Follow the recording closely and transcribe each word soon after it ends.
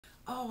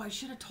Oh, I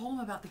should have told him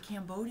about the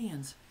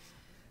Cambodians.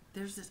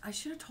 There's this. I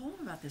should have told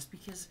him about this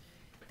because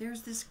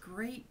there's this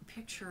great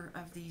picture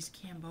of these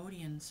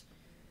Cambodian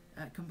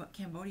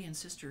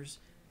sisters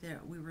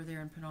that we were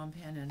there in Phnom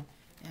Penh,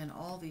 and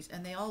all these,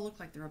 and they all look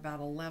like they're about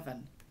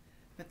 11,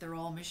 but they're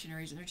all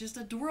missionaries, and they're just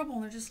adorable,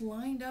 and they're just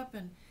lined up,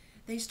 and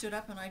they stood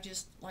up, and I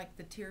just, like,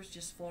 the tears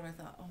just flowed. I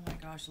thought, oh my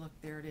gosh, look,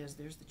 there it is.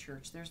 There's the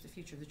church. There's the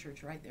future of the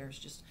church right there. It's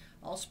just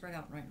all spread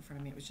out right in front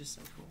of me. It was just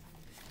so cool.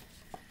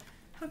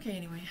 Okay,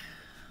 anyway.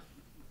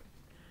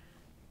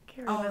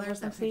 Carrie, Oh,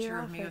 there's that picture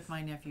of me with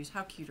my nephews.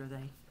 How cute are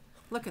they?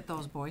 Look at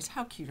those boys.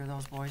 How cute are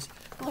those boys?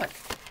 Look.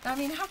 I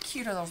mean, how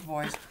cute are those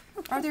boys?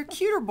 Are there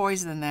cuter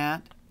boys than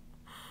that?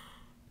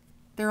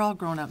 They're all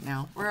grown up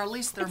now. Or at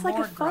least they're more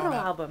grown up. It's like a photo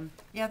album.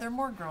 Yeah, they're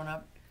more grown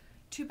up.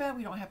 Too bad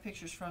we don't have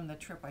pictures from the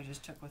trip I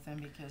just took with them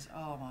because,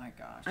 oh my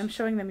gosh. I'm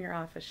showing them your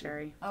office,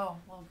 Sherry. Oh,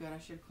 well, good. I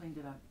should have cleaned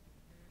it up.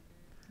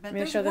 But I'm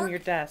going to show them your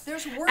desk.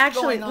 There's work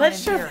Actually, going on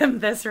let's in show here. them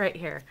this right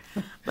here.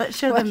 Let's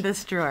show them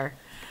this drawer.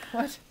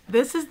 What?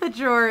 This is the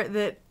drawer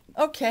that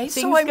Okay,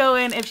 things so go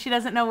in if she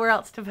doesn't know where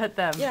else to put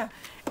them. Yeah.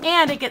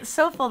 And it gets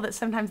so full that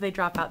sometimes they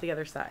drop out the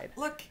other side.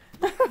 Look,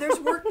 there's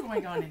work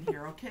going on in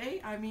here, okay?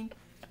 I mean,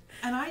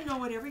 and I know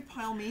what every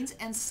pile means,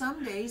 and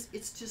some days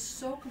it's just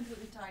so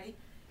completely tidy.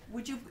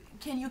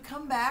 Can you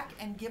come back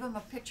and give them a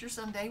picture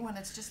someday when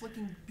it's just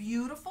looking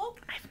beautiful?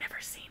 I've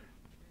never seen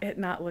it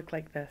not look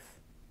like this.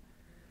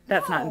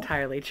 That's not No.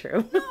 entirely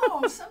true.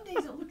 No, some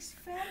days it looks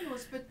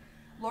fabulous, but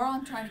Laurel,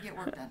 I'm trying to get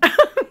work done.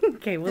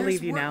 Okay, we'll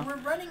leave you now. We're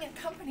running a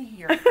company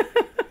here,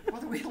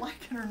 whether we like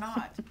it or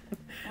not.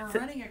 We're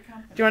running a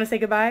company. Do you want to say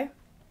goodbye?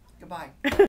 Goodbye.